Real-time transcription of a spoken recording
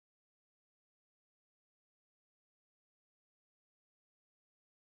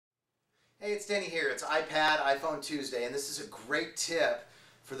Hey, it's Danny here. It's iPad, iPhone Tuesday, and this is a great tip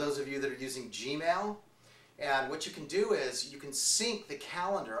for those of you that are using Gmail. And what you can do is you can sync the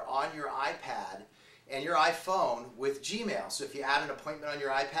calendar on your iPad and your iPhone with Gmail. So if you add an appointment on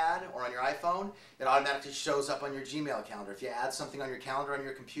your iPad or on your iPhone, it automatically shows up on your Gmail calendar. If you add something on your calendar on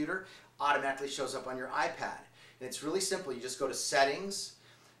your computer, automatically shows up on your iPad. And it's really simple. You just go to Settings,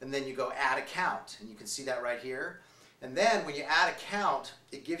 and then you go Add Account, and you can see that right here. And then when you add account,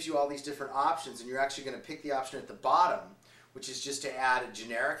 it gives you all these different options, and you're actually going to pick the option at the bottom, which is just to add a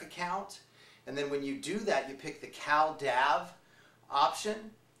generic account. And then when you do that, you pick the CalDAV option,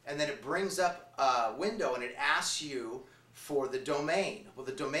 and then it brings up a window and it asks you for the domain. Well,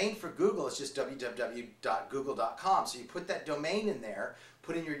 the domain for Google is just www.google.com. So you put that domain in there,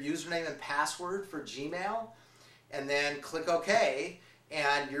 put in your username and password for Gmail, and then click OK,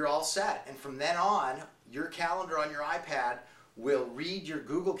 and you're all set. And from then on, your calendar on your iPad will read your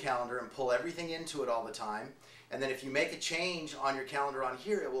Google Calendar and pull everything into it all the time. And then if you make a change on your calendar on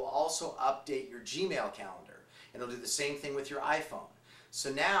here, it will also update your Gmail calendar. And it'll do the same thing with your iPhone.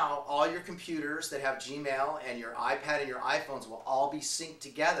 So now all your computers that have Gmail and your iPad and your iPhones will all be synced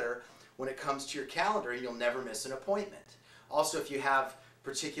together when it comes to your calendar, and you'll never miss an appointment. Also, if you have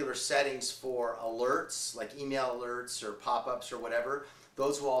particular settings for alerts, like email alerts or pop-ups or whatever,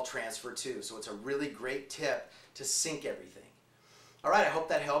 those will all transfer too. So it's a really great tip to sync everything. All right, I hope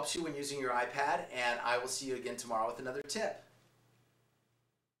that helps you when using your iPad, and I will see you again tomorrow with another tip.